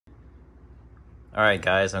Alright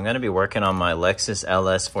guys, I'm going to be working on my Lexus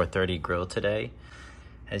ls430 grill today.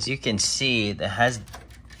 As you can see, it has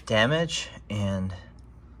damage and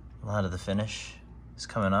a lot of the finish is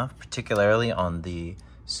coming off, particularly on the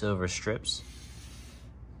silver strips.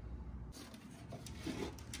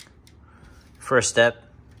 First step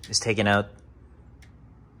is taking out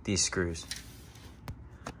these screws.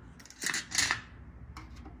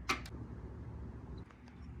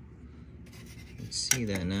 You can see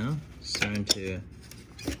that now. It's starting to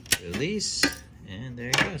release, and there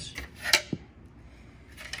it goes.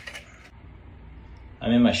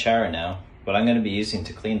 I'm in my shower now. What I'm going to be using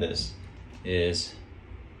to clean this is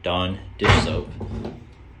Dawn dish soap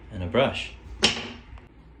and a brush.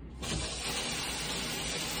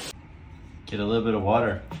 Get a little bit of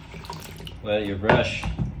water, wet your brush,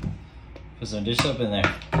 put some dish soap in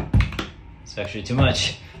there. It's actually too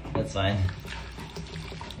much, that's fine.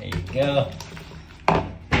 There you go.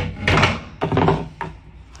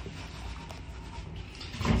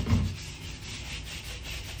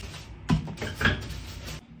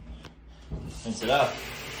 Rinse it up.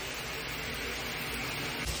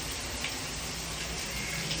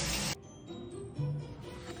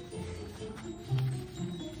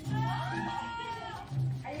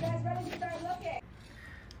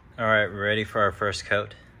 All right, we're ready for our first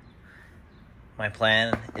coat. My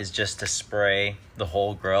plan is just to spray the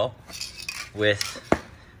whole grill with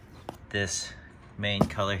this main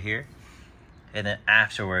color here. And then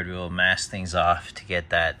afterward, we will mask things off to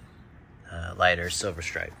get that lighter silver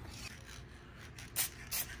stripe.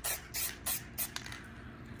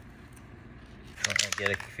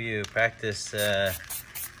 Get a few practice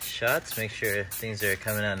shots, make sure things are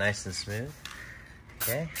coming out nice and smooth.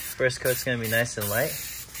 Okay, first coat's gonna be nice and light.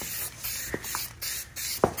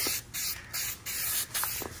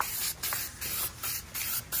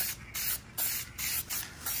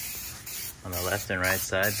 On the left and right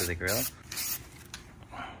sides of the grill.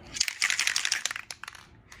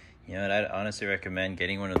 You know what, I'd honestly recommend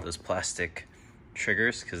getting one of those plastic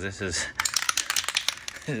triggers, because this is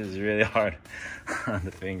really hard on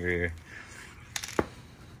the finger here.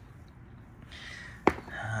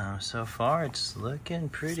 So far it's looking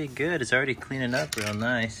pretty good. It's already cleaning up real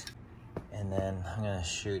nice. And then I'm gonna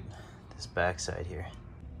shoot this backside here.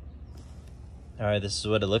 All right, this is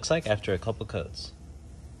what it looks like after a couple coats.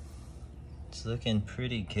 It's looking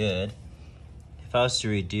pretty good. If I was to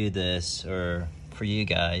redo this, or for you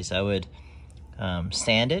guys, I would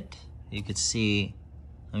sand it. You could see,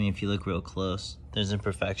 I mean, if you look real close, there's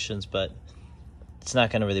imperfections, but it's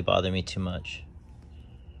not gonna really bother me too much.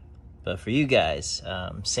 But for you guys,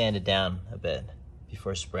 sand it down a bit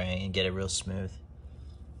before spraying and get it real smooth.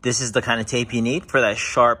 This is the kind of tape you need for that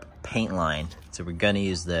sharp paint line. So we're gonna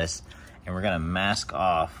use this, and we're gonna mask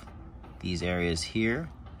off these areas here,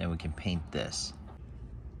 then we can paint this.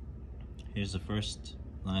 Here's the first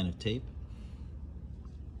line of tape.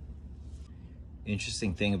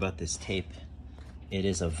 Interesting thing about this tape, it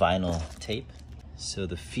is a vinyl tape. So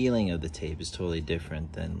the feeling of the tape is totally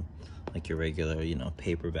different than like your regular, you know,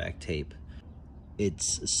 paperback tape.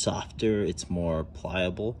 It's softer, it's more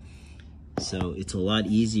pliable. So it's a lot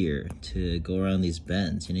easier to go around these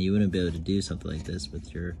bends. You know, you wouldn't be able to do something like this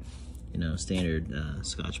with your, you know, standard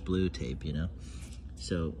Scotch blue tape, you know.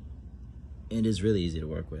 So it is really easy to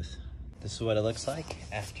work with. This is what it looks like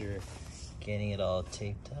after getting it all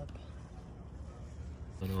taped up.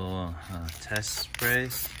 Little test spray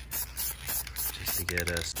just to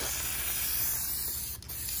get us.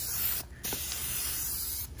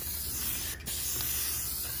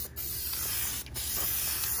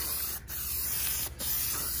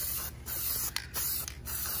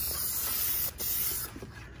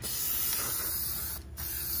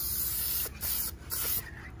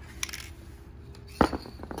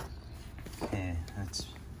 Okay, that's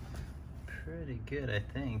pretty good, I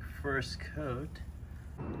think. First coat.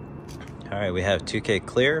 All right, we have 2K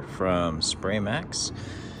Clear from Spray Max.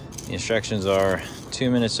 The instructions are 2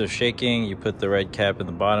 minutes of shaking. You put the red cap in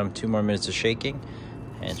the bottom, 2 more minutes of shaking,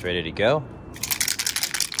 and it's ready to go. We're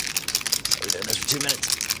doing this for 2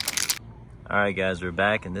 minutes. All right, guys, we're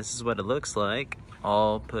back, and this is what it looks like,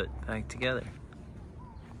 all put back together.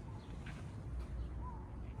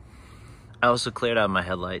 I also cleared out my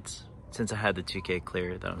headlights since I had the 2K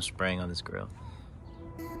Clear that I'm spraying on this grill.